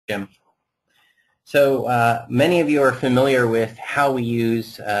Jim. So many of you are familiar with how we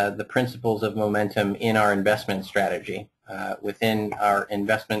use the principles of momentum in our investment strategy. Within our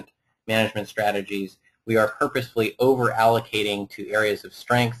investment management strategies, we are purposefully over-allocating to areas of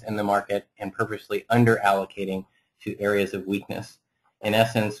strength in the market and purposely under-allocating to areas of weakness. In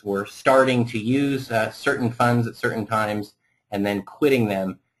essence, we're starting to use certain funds at certain times and then quitting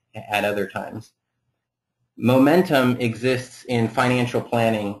them at other times. Momentum exists in financial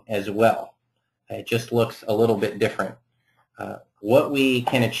planning as well. It just looks a little bit different. What we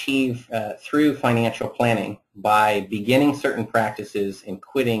can achieve through financial planning by beginning certain practices and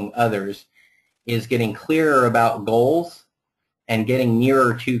quitting others is getting clearer about goals and getting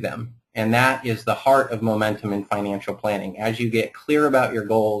nearer to them. And that is the heart of momentum in financial planning. As you get clear about your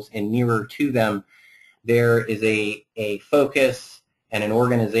goals and nearer to them, there is a focus and an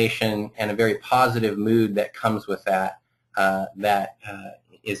organization and a very positive mood that comes with that that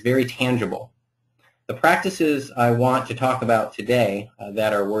is very tangible. The practices I want to talk about today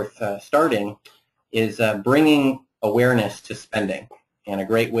that are worth starting is bringing awareness to spending. And a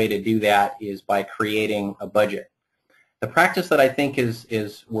great way to do that is by creating a budget. The practice that I think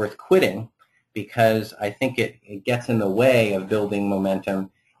is worth quitting, because I think it gets in the way of building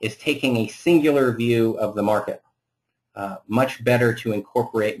momentum, is taking a singular view of the market. Much better to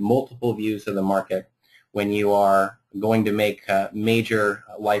incorporate multiple views of the market when you are going to make major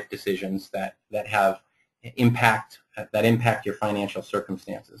life decisions that have impact your financial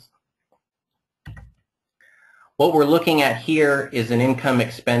circumstances. What we're looking at here is an income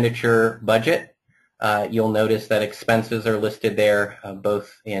expenditure budget. You'll notice that expenses are listed there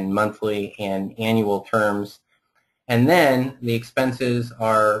both in monthly and annual terms. And then the expenses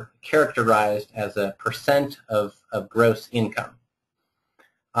are characterized as a percent of gross income.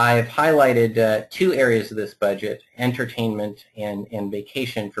 I've highlighted two areas of this budget, entertainment and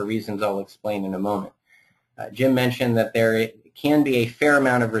vacation, for reasons I'll explain in a moment. Jim mentioned that there can be a fair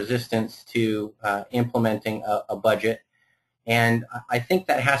amount of resistance to implementing a budget, and I think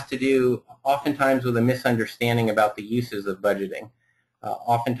that has to do oftentimes with a misunderstanding about the uses of budgeting.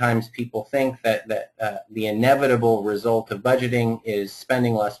 Oftentimes people think that the inevitable result of budgeting is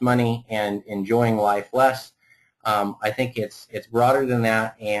spending less money and enjoying life less. I think it's broader than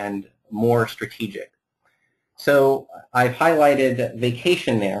that and more strategic. So I've highlighted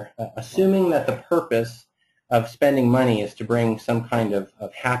vacation there, assuming that the purpose of spending money is to bring some kind of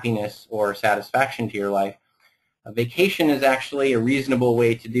happiness or satisfaction to your life. A vacation is actually a reasonable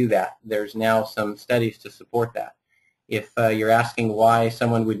way to do that. There's now some studies to support that. If you're asking why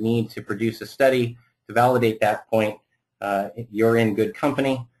someone would need to produce a study to validate that point, you're in good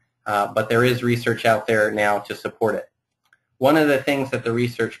company, but there is research out there now to support it. One of the things that the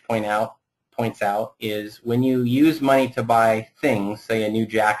research points out is when you use money to buy things, say a new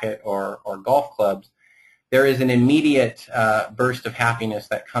jacket or golf clubs, there is an immediate burst of happiness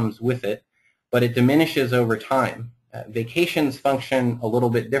that comes with it, but it diminishes over time. Vacations function a little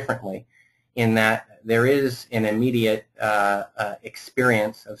bit differently in that there is an immediate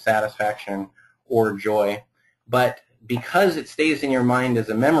experience of satisfaction or joy, but because it stays in your mind as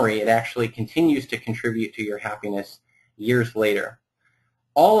a memory, it actually continues to contribute to your happiness years later.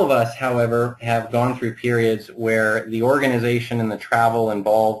 All of us, however, have gone through periods where the organization and the travel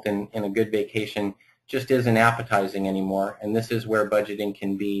involved in a good vacation just isn't appetizing anymore, and this is where budgeting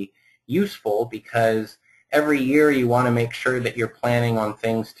can be useful, because every year you want to make sure that you're planning on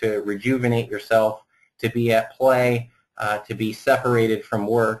things to rejuvenate yourself, to be at play, to be separated from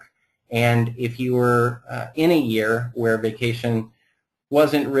work. And if you were in a year where vacation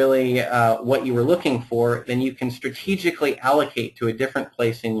wasn't really what you were looking for, then you can strategically allocate to a different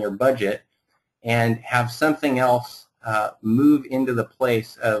place in your budget and have something else move into the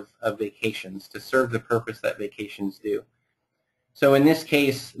place of vacations to serve the purpose that vacations do. So in this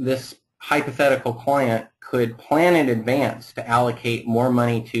case, this hypothetical client could plan in advance to allocate more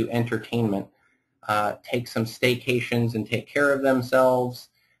money to entertainment, take some staycations and take care of themselves,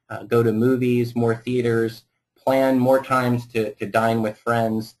 go to movies, more theaters, plan more times to dine with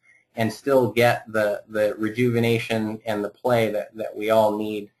friends, and still get the rejuvenation and the play that we all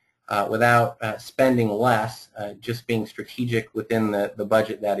need without spending less, just being strategic within the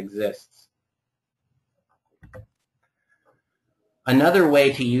budget that exists. Another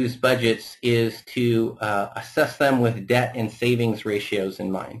way to use budgets is to assess them with debt and savings ratios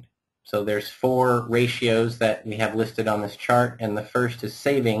in mind. So there's 4 ratios that we have listed on this chart, and the first is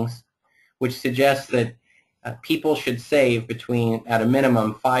savings, which suggests that people should save between, at a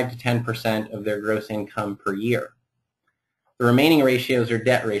minimum, 5 to 10% of their gross income per year. The remaining ratios are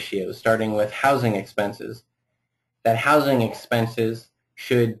debt ratios, starting with housing expenses. That housing expenses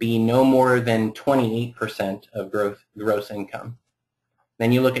should be no more than 28% of gross income.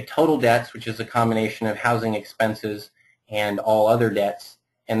 Then you look at total debts, which is a combination of housing expenses and all other debts,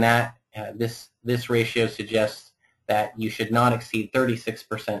 and that this ratio suggests that you should not exceed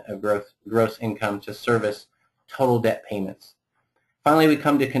 36% of gross income to service total debt payments. Finally, we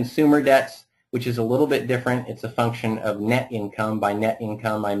come to consumer debts, which is a little bit different. It's a function of net income. By net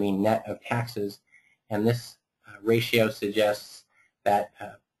income, I mean net of taxes, and this ratio suggests that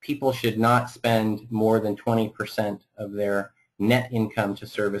people should not spend more than 20% of their net income to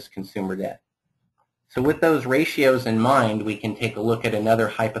service consumer debt. So with those ratios in mind, we can take a look at another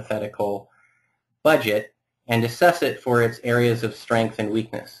hypothetical budget and assess it for its areas of strength and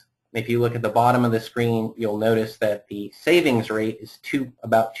weakness. If you look at the bottom of the screen, you'll notice that the savings rate is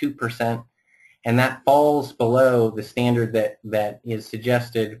about 2%, and that falls below the standard that is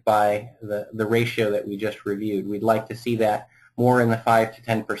suggested by the ratio that we just reviewed. We'd like to see that more in the 5 to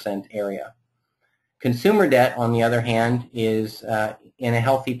 10% area. Consumer debt, on the other hand, is in a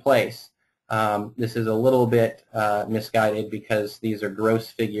healthy place. This is a little bit misguided because these are gross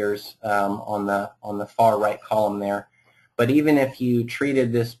figures on the far right column there. But even if you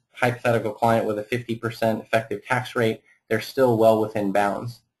treated this hypothetical client with a 50% effective tax rate, they're still well within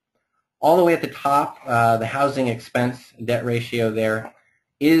bounds. All the way at the top, the housing expense debt ratio there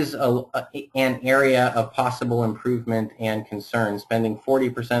is an area of possible improvement and concern. Spending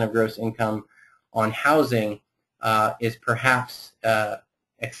 40% of gross income on housing is perhaps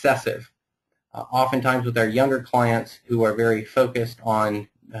excessive. Oftentimes with our younger clients who are very focused on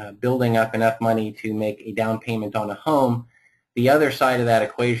building up enough money to make a down payment on a home, the other side of that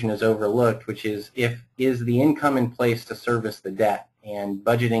equation is overlooked, which is is the income in place to service the debt, and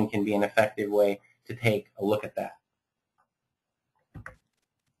budgeting can be an effective way to take a look at that.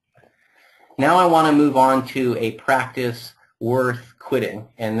 Now I want to move on to a practice worth quitting,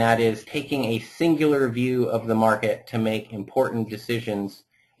 and that is taking a singular view of the market to make important decisions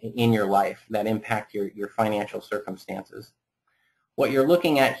in your life that impact your financial circumstances. What you're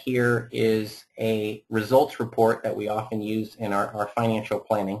looking at here is a results report that we often use in our financial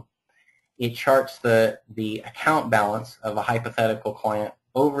planning. It charts the account balance of a hypothetical client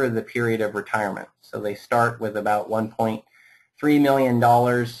over the period of retirement. So they start with about $1.3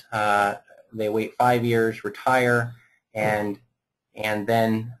 million. They wait 5 years, retire, and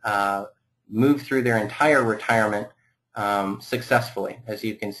then move through their entire retirement successfully. As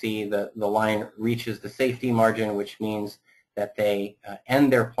you can see, the line reaches the safety margin, which means that they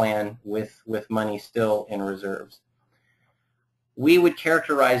end their plan with money still in reserves. We would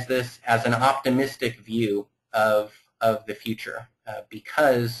characterize this as an optimistic view of the future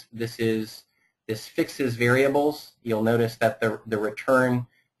because this fixes variables. You'll notice that the return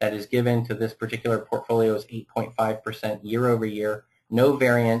that is given to this particular portfolio is 8.5% year over year. No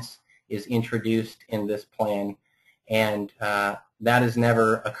variance is introduced in this plan, and that has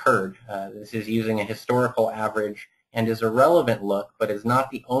never occurred. This is using a historical average and is a relevant look, but is not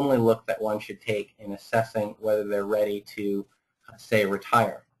the only look that one should take in assessing whether they're ready to, say,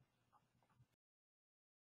 retire.